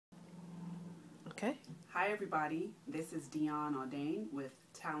Okay. Hi everybody, this is Dion Audain with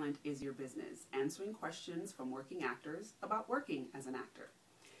Talent is Your Business, answering questions from working actors about working as an actor.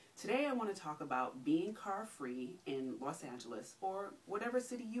 Today I want to talk about being car-free in Los Angeles or whatever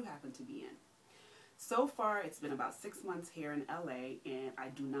city you happen to be in. So far it's been about 6 months here in LA and I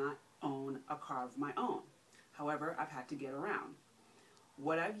do not own a car of my own. However, I've had to get around.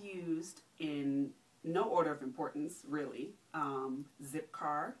 What I've used in no order of importance really,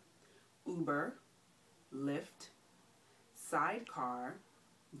 Zipcar, Uber, Lyft, Sidecar,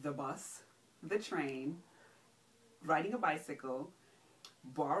 the bus, the train, riding a bicycle,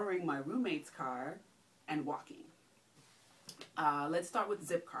 borrowing my roommate's car, and walking. Let's start with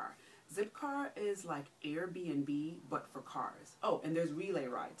Zipcar. Zipcar is like Airbnb, but for cars. Oh, and there's Relay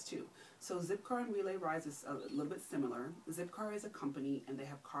Rides too. So Zipcar and Relay Rides is a little bit similar. Zipcar is a company and they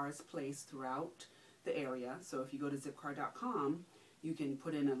have cars placed throughout the area. So if you go to zipcar.com, you can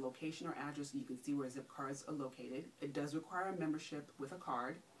put in a location or address and you can see where Zipcars are located. It does require a membership with a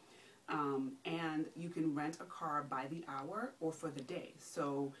card. And you can rent a car by the hour or for the day.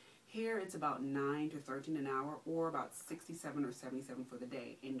 So here it's about $9 to $13 an hour or about $67 or $77 for the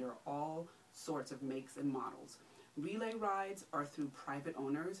day. And there are all sorts of makes and models. Relay rides are through private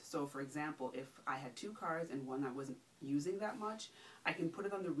owners. So for example, if I had 2 cars and one I wasn't using that much, I can put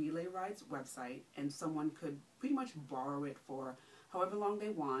it on the Relay Rides website and someone could pretty much borrow it for however long they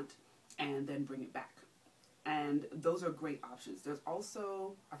want and then bring it back. And those are great options. There's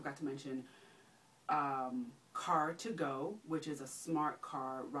also, I forgot to mention, Car2Go, which is a smart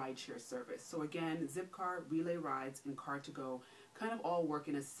car rideshare service. So again, Zipcar, Relay Rides, and Car2Go kind of all work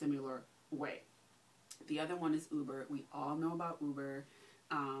in a similar way. The other one is Uber. We all know about Uber.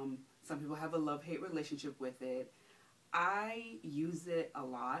 Some people have a love-hate relationship with it. I use it a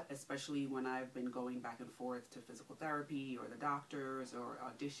lot, especially when I've been going back and forth to physical therapy or the doctors or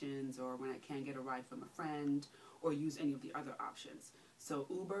auditions or when I can't get a ride from a friend or use any of the other options. So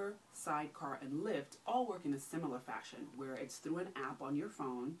Uber, Sidecar, and Lyft all work in a similar fashion where it's through an app on your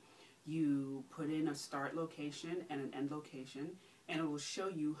phone. You put in a start location and an end location and it will show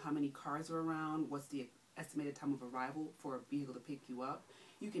you how many cars are around, what's the estimated time of arrival for a vehicle to pick you up.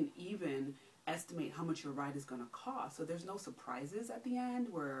 You can even estimate how much your ride is going to cost, so there's no surprises at the end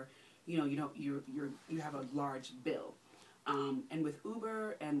where you have a large bill. And with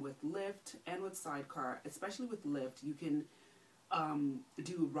Uber and with Lyft and with Sidecar, especially with Lyft, you can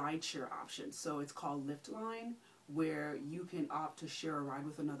do rideshare options. So it's called Lyft Line, where you can opt to share a ride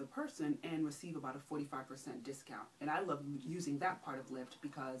with another person and receive about a 45% discount. And I love using that part of Lyft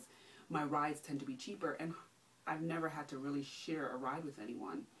because my rides tend to be cheaper and I've never had to really share a ride with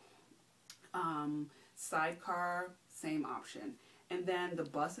anyone. Sidecar, same option. And then the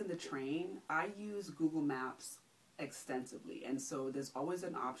bus and the train, I use Google Maps extensively. And so there's always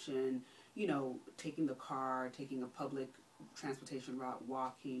an option, taking the car, taking a public transportation route,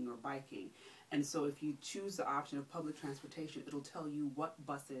 walking or biking. And so if you choose the option of public transportation, it'll tell you what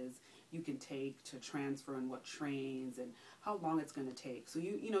buses you can take to transfer and what trains and how long it's going to take. So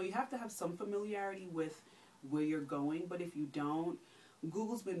you have to have some familiarity with where you're going, but if you don't,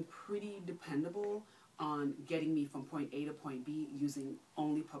 Google's been pretty dependable on getting me from point A to point B using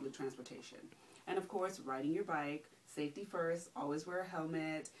only public transportation. And of course, riding your bike, safety first, always wear a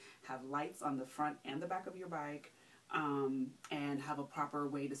helmet, have lights on the front and the back of your bike, and have a proper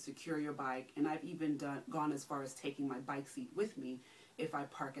way to secure your bike. And I've even gone as far as taking my bike seat with me if I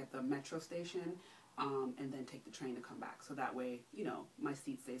park at the metro station and then take the train to come back. So that way, my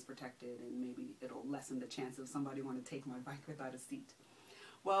seat stays protected and maybe it'll lessen the chance of somebody want to take my bike without a seat.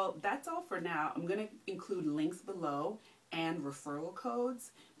 Well, that's all for now. I'm going to include links below and referral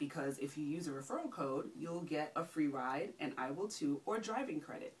codes because if you use a referral code, you'll get a free ride and I will too, or driving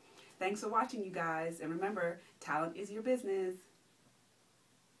credit. Thanks for watching, you guys. And remember, talent is your business.